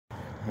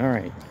All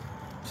right,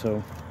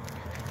 so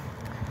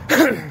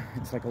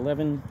it's like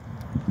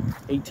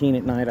 11:18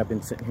 at night. I've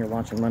been sitting here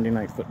watching Monday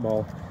Night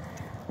Football,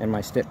 and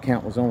my step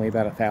count was only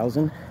about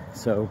 1,000.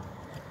 So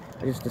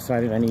I just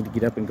decided I need to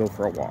get up and go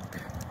for a walk.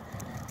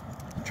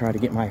 Try to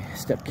get my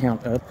step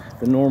count up.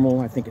 The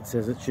normal, I think it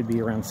says it should be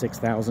around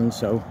 6,000.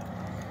 So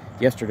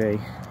yesterday,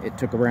 it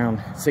took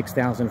around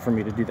 6,000 for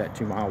me to do that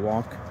 2-mile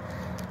walk.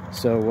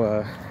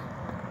 So,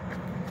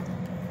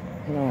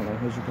 I don't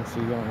know, as you can see,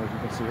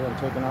 I'm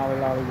taking Ollie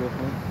Lolly with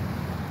me.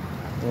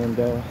 And,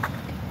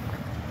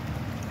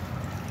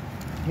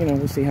 you know,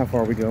 we'll see how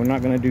far we go. I'm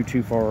not going to do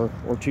too far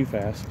or too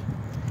fast.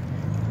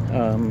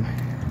 And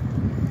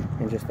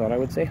just thought I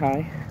would say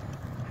hi.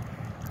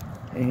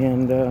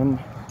 And,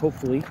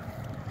 hopefully,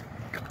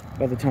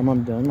 by the time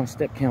I'm done, my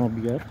step count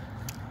will be up.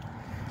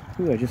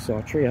 Ooh, I just saw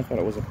a tree. I thought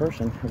it was a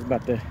person. I was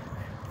about to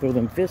throw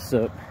them fists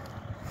up.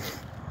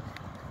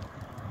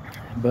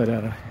 But,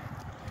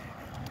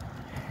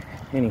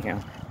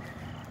 anyhow,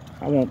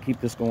 I won't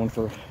keep this going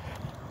for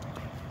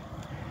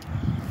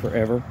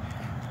forever.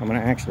 I'm going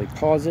to actually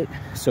pause it.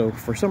 So,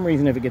 for some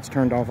reason, if it gets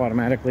turned off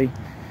automatically,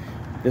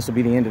 this will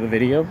be the end of the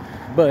video.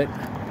 But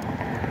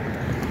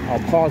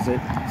I'll pause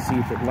it, see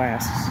if it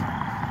lasts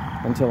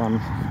until I'm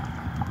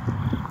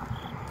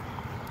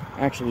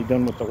actually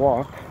done with the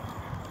walk,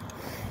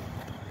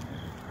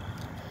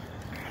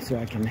 so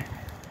I can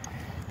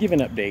give an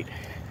update.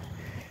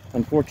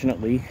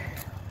 Unfortunately,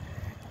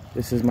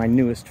 this is my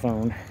newest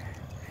phone,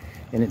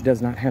 and it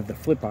does not have the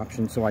flip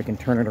option, so I can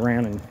turn it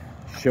around and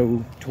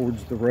show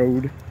towards the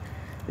road.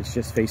 It's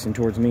just facing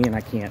towards me, and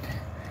I can't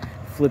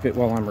flip it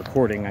while I'm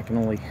recording. I can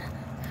only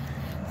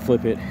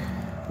flip it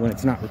when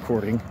it's not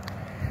recording,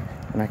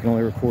 and I can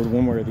only record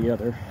one way or the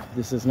other.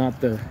 This is not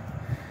the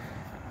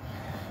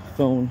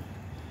phone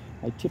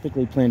I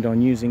typically planned on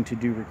using to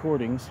do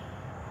recordings,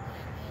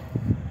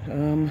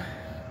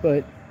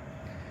 but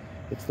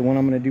it's the one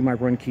I'm going to do my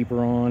run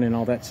keeper on and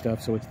all that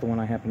stuff, so it's the one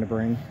I happen to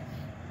bring.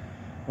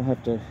 I'll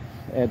have to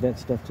add that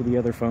stuff to the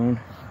other phone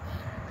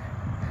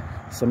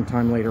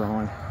sometime later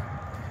on.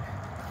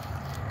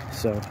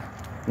 So,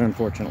 and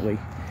unfortunately,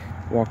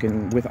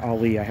 walking with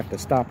Ollie, I have to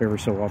stop every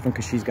so often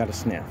because she's got a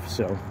sniff.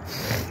 So,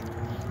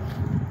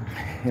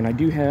 and I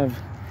do have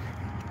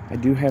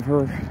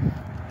her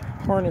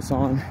harness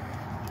on.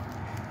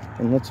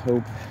 And let's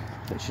hope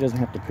that she doesn't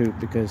have to poop,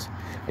 because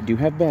I do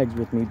have bags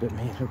with me, but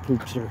man, her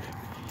poops are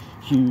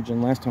huge.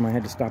 And last time I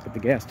had to stop at the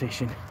gas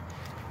station,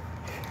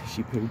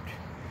 she pooped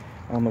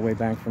on the way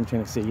back from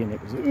Tennessee, and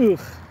it was, ugh,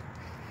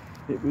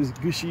 it was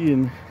gushy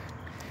and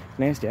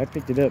nasty. I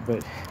picked it up, but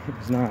it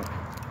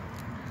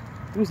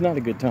was not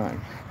a good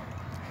time.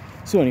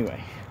 So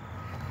anyway,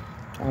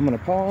 I'm gonna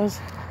pause,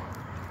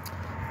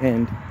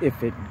 and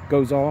if it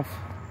goes off,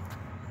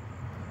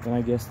 then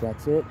I guess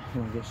that's it.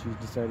 And I guess she's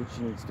decided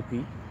she needs to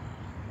pee.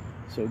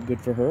 So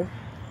good for her.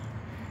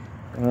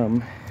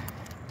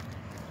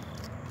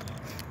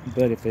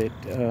 But if it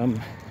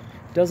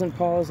doesn't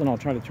pause, then I'll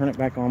try to turn it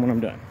back on when I'm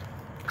done.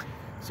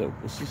 So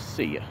we'll just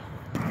see ya.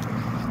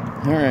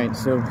 All right,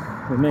 so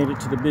we made it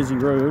to the busy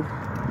road.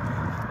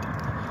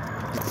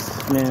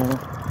 It's now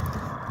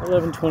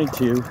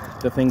 11:22.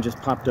 The thing just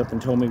popped up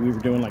and told me we were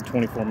doing like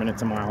 24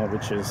 minutes a mile,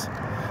 which is,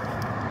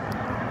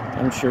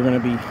 I'm sure, going to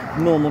be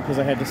normal because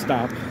I had to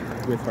stop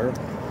with her.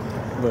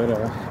 But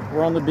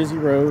we're on the busy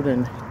road,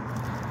 and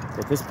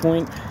at this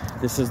point,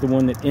 this is the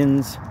one that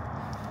ends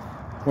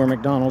where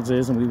McDonald's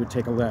is, and we would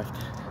take a left.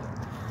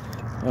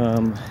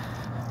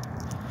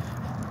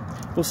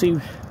 We'll see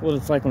what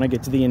it's like when I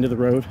get to the end of the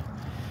road,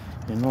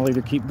 and I'll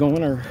either keep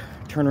going or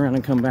turn around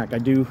and come back. I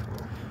don't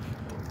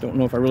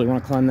know if I really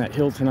want to climb that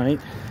hill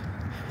tonight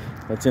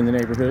that's in the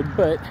neighborhood,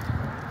 but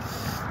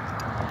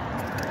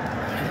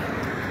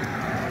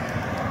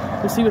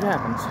we'll see what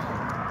happens.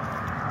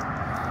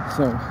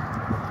 So,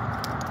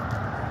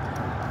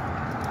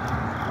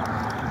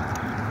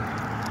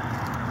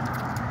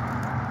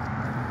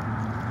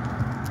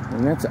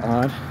 and that's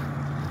odd.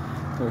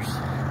 There's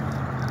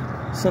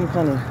some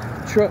kind of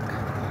truck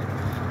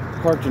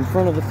parked in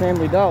front of the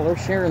Family Dollar,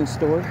 Sharon's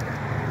store.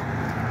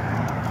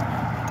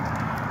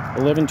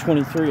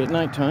 11:23 at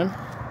nighttime.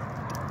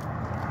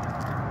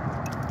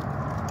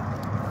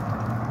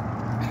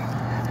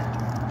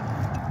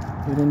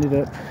 It ended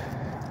up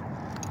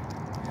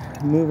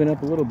moving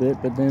up a little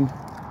bit, but then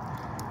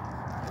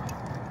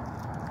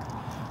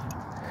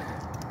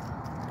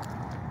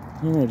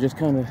I don't know, just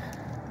kind of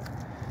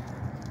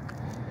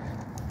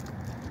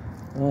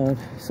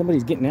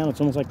somebody's getting out.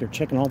 It's almost like they're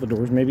checking all the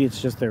doors. Maybe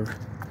it's just their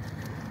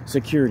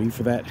security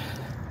for that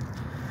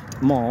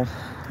mall,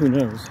 who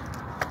knows.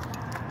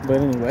 But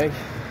anyway,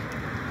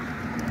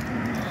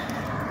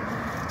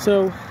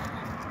 so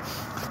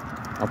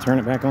I'll turn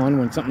it back on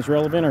when something's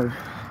relevant, or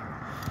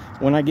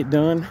when I get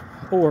done,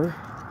 or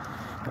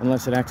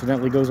unless it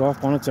accidentally goes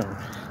off on its own.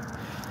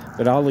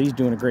 But Ollie's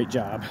doing a great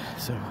job,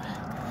 so,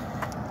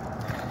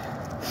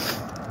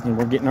 and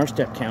we're getting our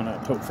step count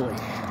up, hopefully.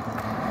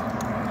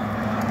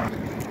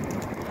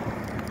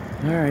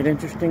 All right,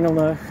 interesting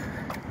enough,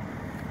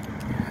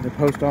 the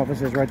post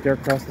office is right there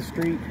across the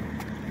street.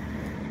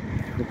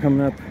 we're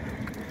coming up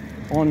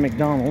on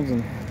McDonald's,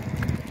 and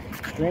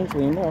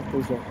strangely enough,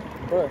 there's a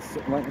bus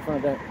sitting right in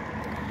front of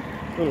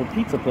that little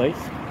pizza place.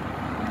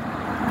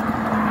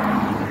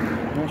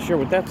 I'm not sure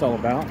what that's all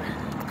about,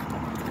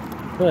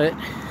 but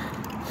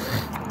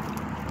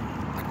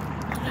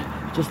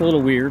just a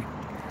little weird.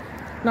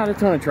 Not a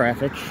ton of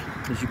traffic,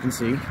 as you can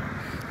see.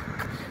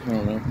 I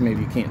don't know,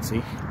 maybe you can't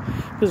see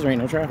because there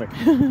ain't no traffic.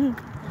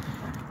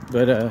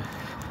 But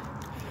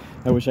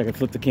I wish I could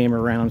flip the camera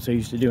around. I'm so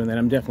used to doing that.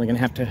 I'm definitely gonna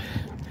have to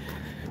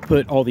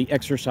put all the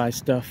exercise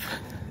stuff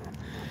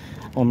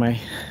on my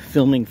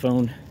filming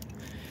phone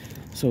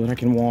so that I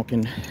can walk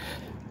and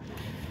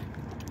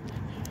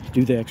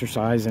do the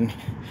exercise and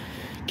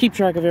keep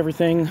track of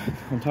everything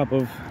on top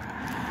of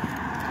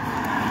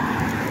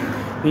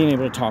being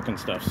able to talk and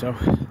stuff. So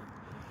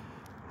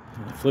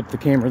flip the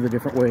camera the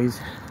different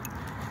ways.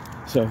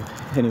 So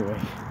anyway,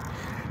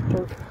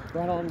 we're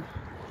right at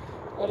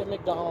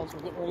McDonald's.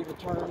 We're getting ready to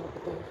turn.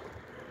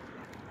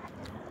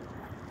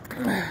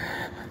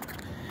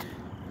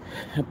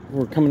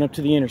 We're coming up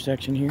to the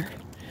intersection here.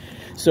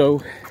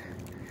 So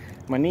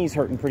my knee's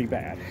hurting pretty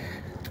bad.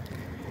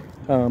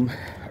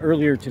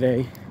 Earlier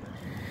today,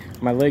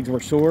 my legs were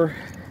sore,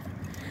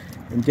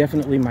 and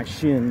definitely my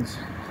shins.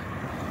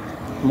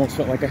 Almost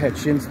felt like I had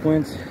shin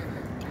splints,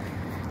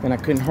 and I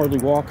couldn't hardly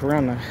walk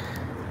around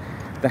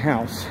the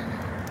house.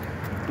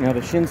 Now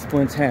the shin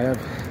splints have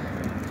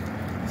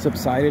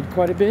subsided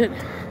quite a bit,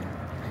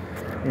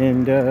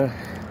 and the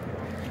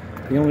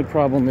only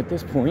problem at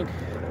this point,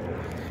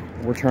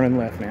 we're turning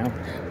left now.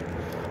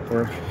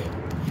 We're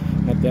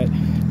at that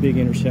big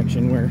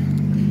intersection where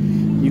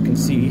you can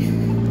see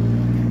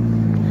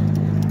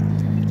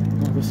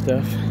all the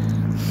stuff.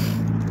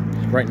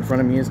 Right in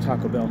front of me is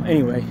Taco Bell.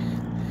 Anyway,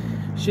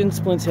 shin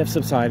splints have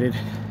subsided,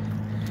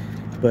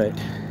 but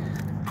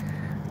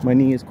my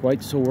knee is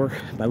quite sore.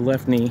 My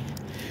left knee,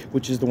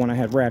 which is the one I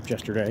had wrapped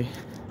yesterday.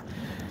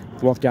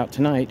 Walked out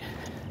tonight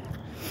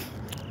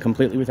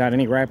completely without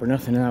any wrap or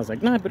nothing, and I was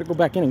like, nah, I better go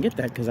back in and get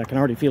that because I can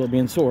already feel it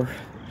being sore.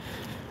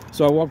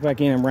 So I walked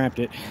back in and wrapped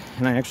it,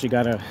 and I actually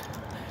got a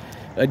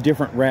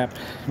different wrap,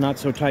 not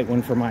so tight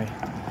one for my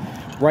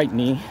right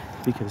knee,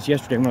 because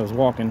yesterday when I was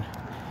walking,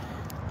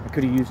 I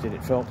could have used it.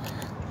 It felt,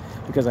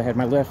 because I had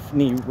my left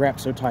knee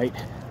wrapped so tight,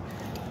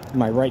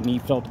 my right knee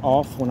felt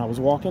off when I was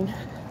walking.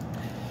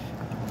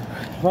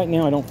 Right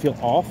now I don't feel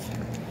off.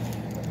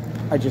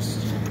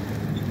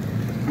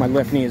 My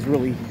left knee is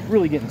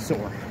really getting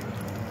sore.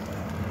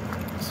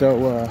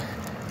 So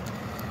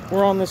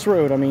we're on this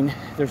road. I mean,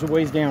 there's a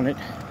ways down it,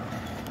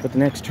 but the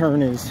next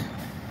turn is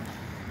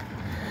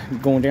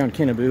going down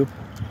Kenneboo,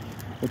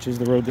 which is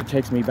the road that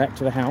takes me back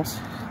to the house.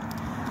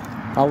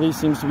 Ali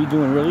seems to be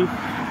doing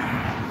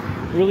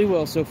really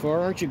well so far,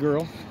 aren't you,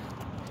 girl?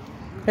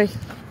 Hey,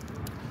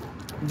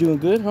 you doing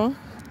good, huh?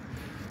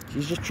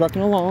 She's just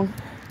trucking along.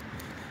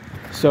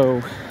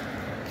 So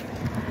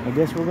I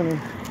guess we're gonna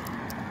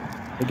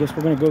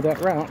go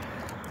that route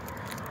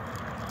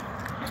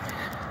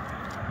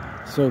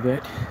so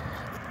that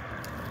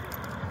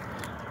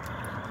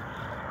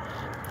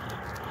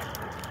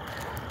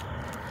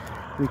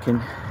we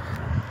can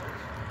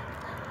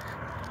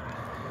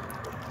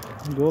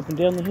go up and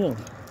down the hill.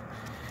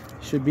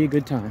 Should be a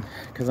good time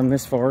because I'm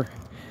this far.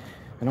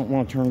 I don't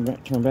want to turn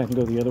back and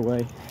go the other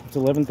way. It's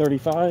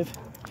 11:35.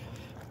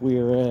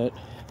 We're at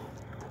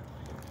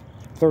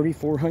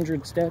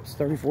 3,400 steps,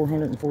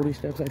 3,440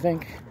 steps, I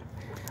think.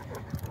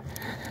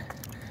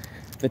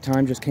 The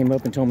time just came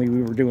up and told me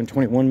we were doing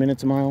 21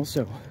 minutes a mile,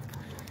 so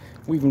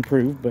we've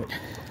improved, but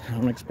I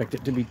don't expect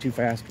it to be too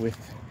fast with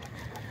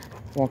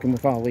walking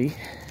with Ali.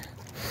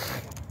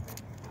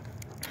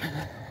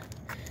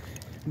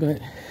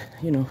 But,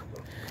 you know,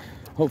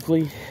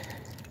 hopefully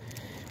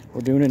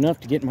we're doing enough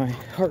to get my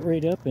heart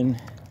rate up and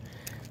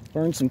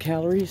burn some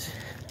calories.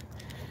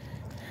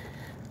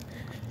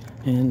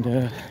 And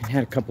I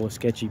had a couple of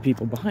sketchy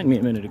people behind me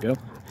a minute ago,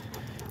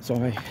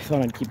 so I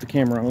thought I'd keep the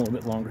camera on a little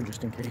bit longer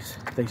just in case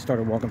they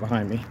started walking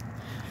behind me.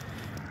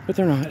 But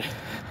they're not.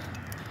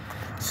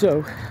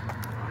 So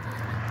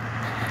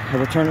I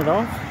will turn it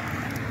off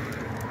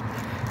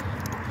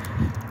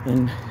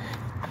and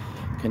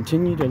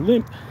continue to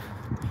limp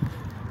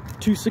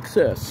to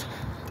success.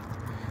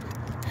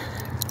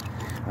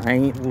 I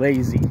ain't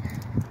lazy.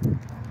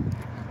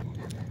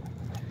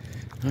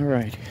 All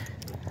right,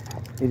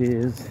 it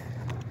is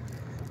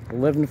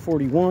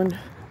 11:41,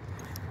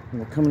 and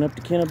we're coming up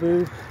to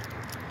Kenneboo,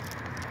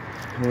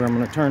 where I'm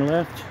going to turn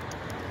left.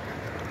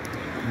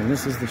 And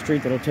this is the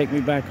street that'll take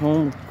me back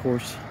home. Of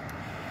course,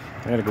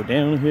 I got to go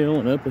down a hill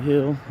and up a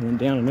hill, and then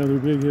down another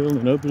big hill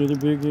and up another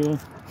big hill.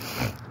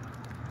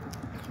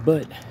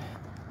 But,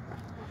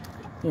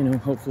 you know,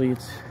 hopefully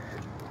it's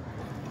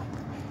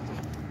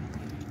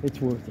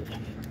worth it.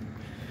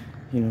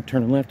 You know,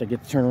 turning left, I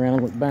get to turn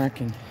around, look back,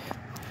 and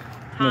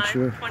make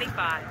sure.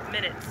 25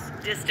 minutes.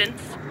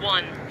 Distance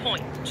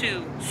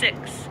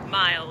 1.26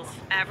 miles.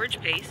 Average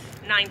pace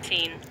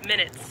 19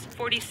 minutes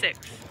 46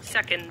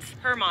 seconds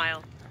per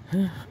mile.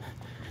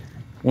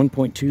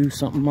 1.2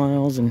 something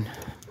miles, and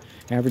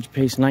average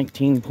pace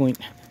 19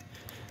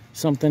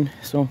 something.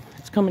 So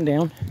it's coming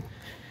down.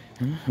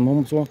 I'm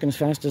almost walking as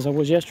fast as I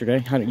was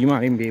yesterday. You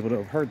might even be able to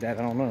have heard that.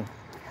 I don't know.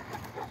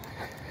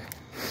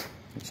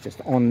 It's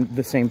just on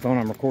the same phone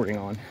I'm recording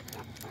on.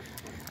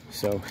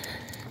 So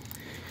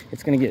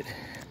it's going to get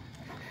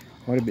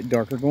quite a bit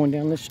darker going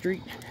down this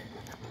street.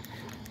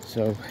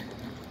 So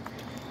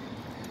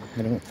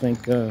I don't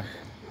think you'll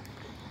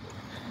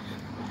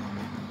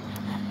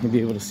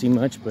be able to see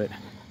much, but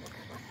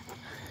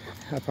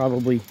I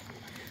probably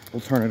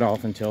will turn it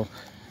off until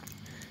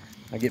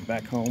I get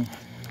back home,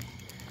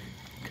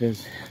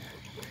 because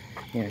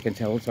yeah, I can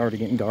tell it's already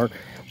getting dark.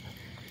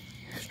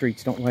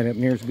 Streets don't light up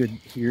near as good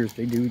here as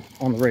they do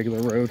on the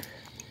regular road.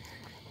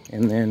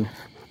 And then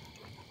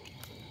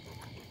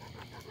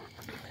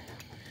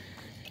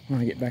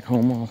when I get back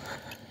home, I'll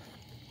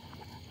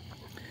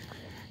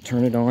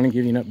turn it on and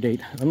give you an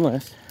update,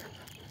 unless,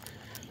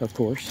 of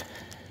course,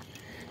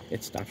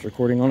 it stops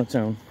recording on its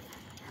own.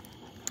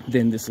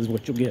 Then this is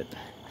what you'll get.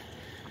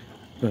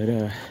 But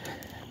we're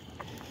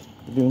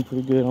doing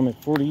pretty good. I'm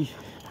at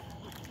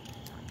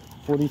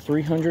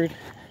 4,300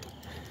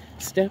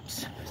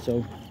 steps,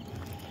 so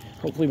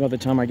hopefully by the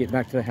time I get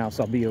back to the house,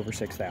 I'll be over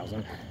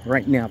 6,000.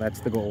 Right now,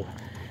 that's the goal.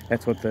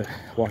 That's what the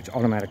watch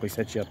automatically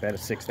sets you up at,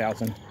 is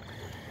 6,000.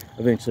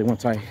 Eventually,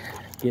 once I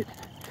get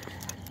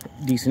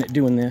decent at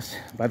doing this,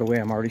 by the way,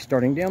 I'm already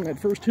starting down that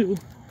first hill.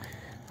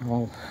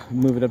 I'll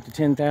move it up to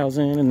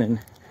 10,000, and then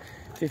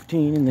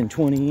 15, and then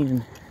 20,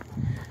 and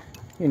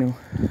you know.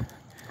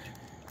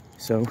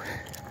 So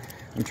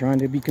I'm trying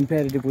to be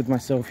competitive with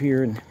myself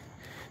here, and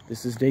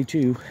this is day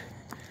 2,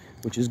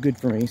 which is good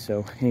for me.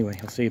 So anyway,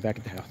 I'll see you back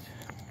at the house.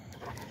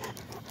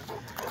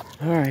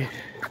 All right,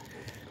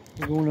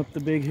 we're going up the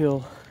big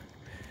hill.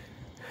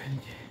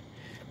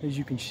 As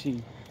you can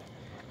see,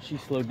 she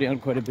slowed down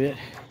quite a bit.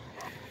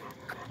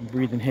 I'm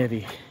breathing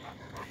heavy,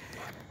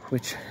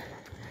 which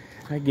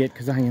I get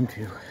because I am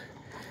too.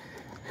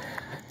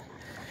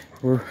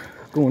 We're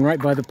going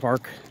right by the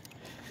park.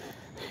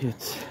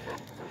 It's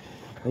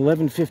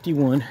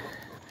 11:51.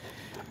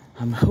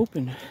 I'm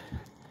hoping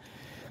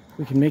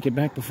we can make it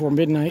back before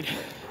midnight,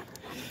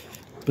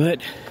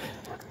 but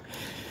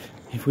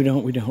if we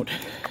don't, we don't.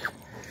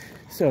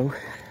 So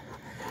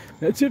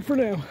that's it for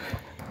now.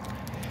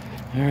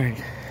 All right,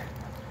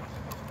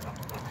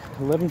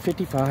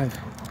 11:55.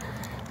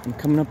 I'm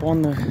coming up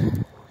on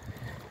the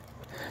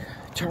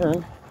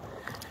turn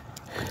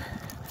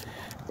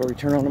where we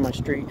turn onto my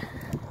street,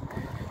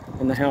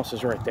 and the house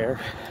is right there.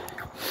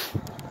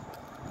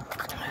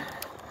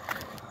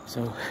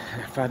 So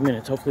 5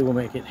 minutes, hopefully we'll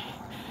make it.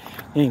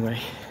 Anyway,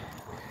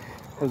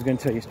 I was going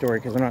to tell you a story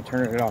because I'm not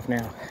turning it off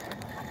now.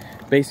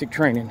 Basic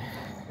training,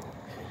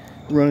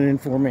 running in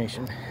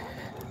formation.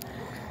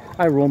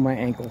 I rolled my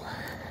ankle.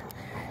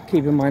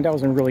 Keep in mind, I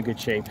was in really good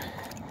shape.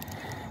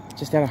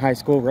 Just out of high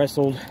school,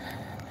 wrestled,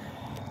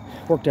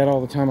 worked out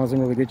all the time. I was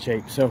in really good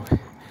shape. So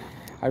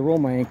I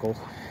rolled my ankle.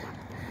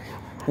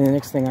 And the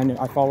next thing I knew,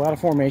 I fall out of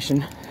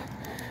formation.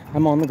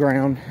 I'm on the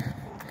ground,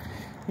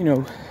 you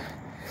know,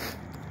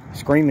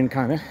 screaming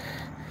kind of,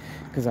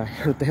 because I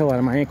hurt the hell out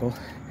of my ankle.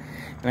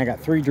 And I got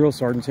 3 drill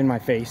sergeants in my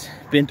face,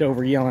 bent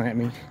over yelling at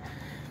me.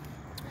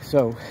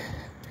 So,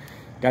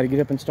 got to get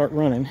up and start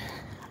running.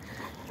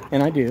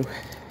 And I do.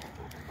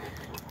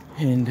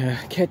 And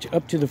catch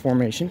up to the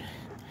formation,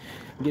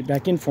 get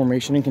back in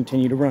formation and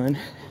continue to run.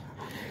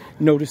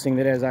 Noticing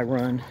that as I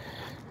run,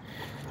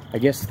 I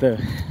guess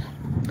the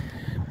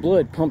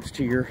blood pumps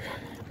to your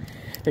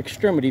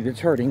extremity that's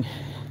hurting,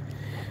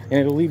 and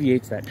it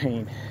alleviates that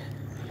pain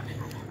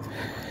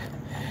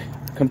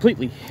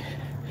completely.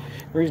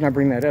 The reason I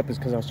bring that up is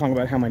because I was talking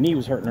about how my knee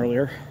was hurting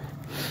earlier,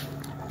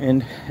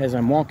 and as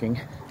I'm walking,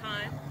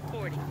 time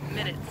 40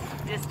 minutes,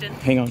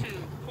 distance hang on,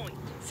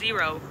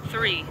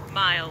 2.03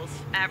 miles,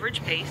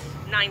 average pace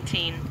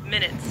 19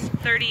 minutes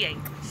 38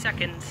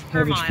 seconds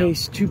per mile. Average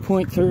pace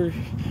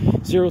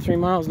 2.03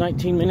 miles,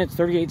 19 minutes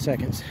 38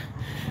 seconds.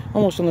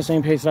 Almost on the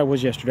same pace I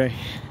was yesterday.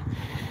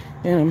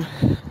 And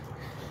I'm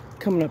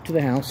coming up to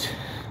the house,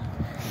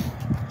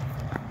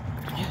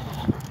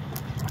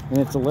 and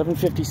it's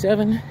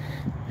 11:57,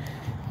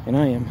 and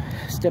I am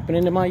stepping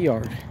into my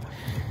yard.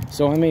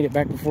 So I made it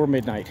back before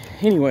midnight.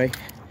 Anyway,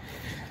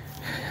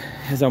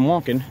 as I'm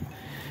walking,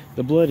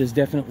 the blood has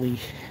definitely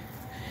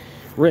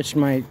reached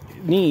my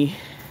knee,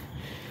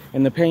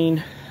 and the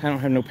pain, I don't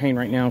have no pain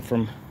right now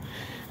from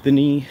the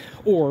knee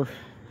or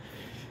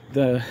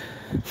the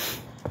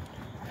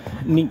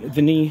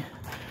knee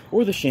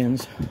or the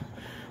shins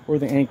or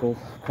the ankle.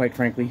 Quite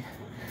frankly,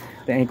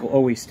 the ankle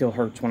always still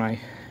hurts when I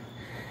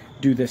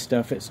do this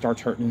stuff. It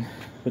starts hurting,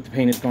 but the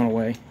pain has gone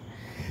away.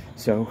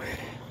 So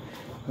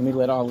let me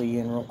let Ali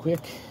in real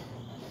quick.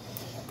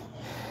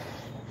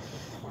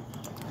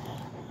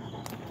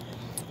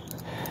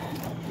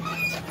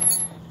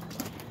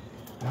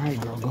 All right,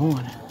 girl, go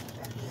on.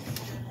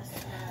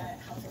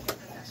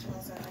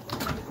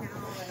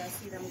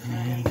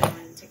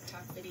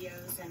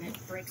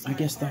 I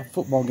guess the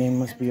football game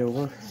must be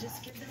over.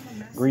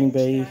 Green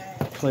Bay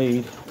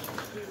played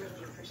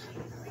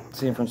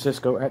San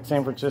Francisco at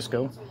San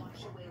Francisco.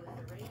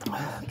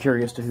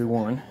 curious to who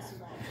won.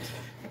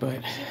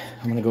 But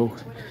I'm gonna go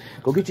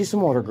get you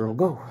some water, girl.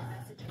 Go.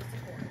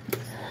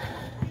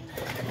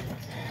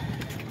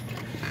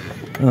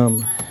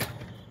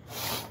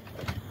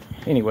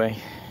 Anyway,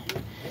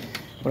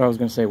 what I was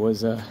gonna say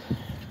was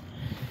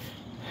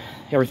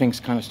everything's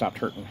kind of stopped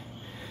hurting.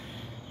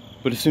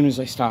 But as soon as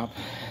I stop,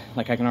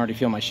 like, I can already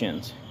feel my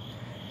shins.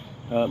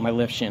 My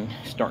left shin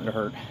starting to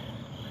hurt.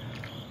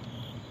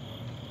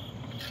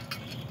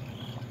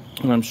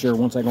 And I'm sure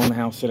once I go in the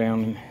house, sit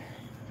down, and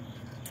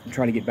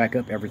try to get back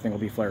up, everything will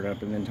be flared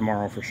up, and then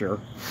tomorrow for sure.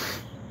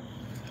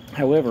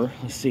 However,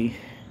 let's see.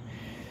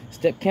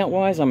 Step count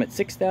wise, I'm at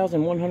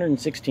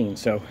 6,116.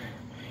 So,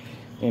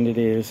 and it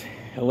is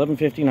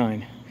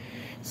 11:59.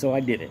 So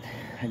I did it.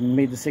 I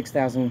made the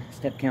 6,000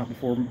 step count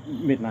before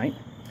midnight.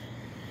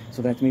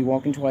 So that's me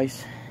walking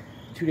twice,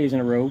 2 days in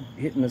a row,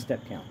 hitting the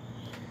step count.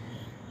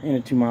 And a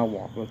 2-mile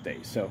walk both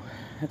days. So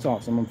that's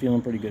awesome. I'm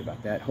feeling pretty good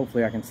about that.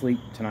 Hopefully I can sleep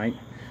tonight.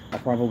 I'll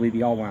probably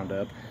be all wound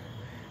up.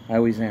 I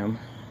always am.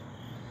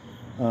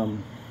 What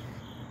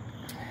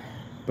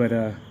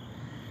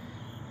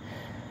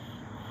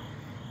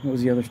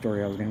was the other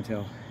story I was going to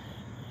tell?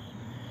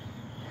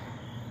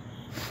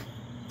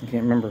 I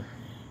can't remember.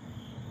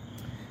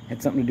 It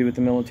had something to do with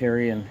the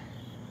military, and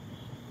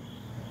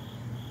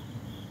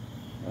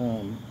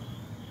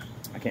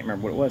I can't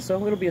remember what it was,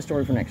 so it'll be a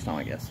story for next time,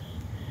 I guess.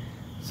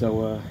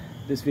 So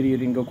this video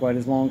didn't go quite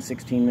as long,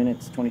 16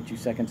 minutes 22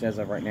 seconds as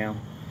of right now.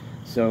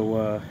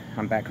 So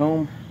I'm back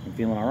home. I'm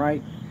feeling all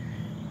right.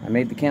 I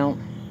made the count,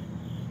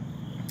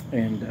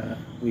 and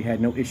we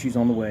had no issues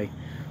on the way.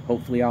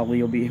 Hopefully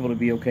Ali will be able to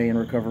be okay and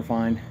recover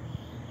fine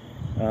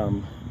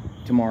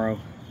tomorrow.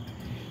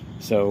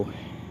 So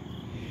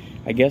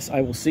I guess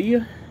I will see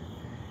you.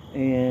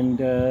 And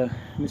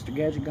Mr.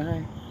 Gadget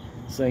Guy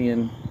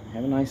saying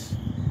have a nice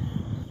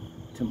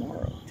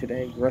tomorrow,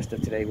 today, the rest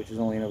of today, which is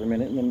only another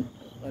minute, and then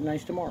a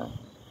nice tomorrow,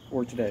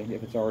 or today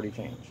if it's already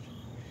changed.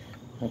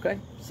 Okay,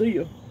 see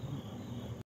you.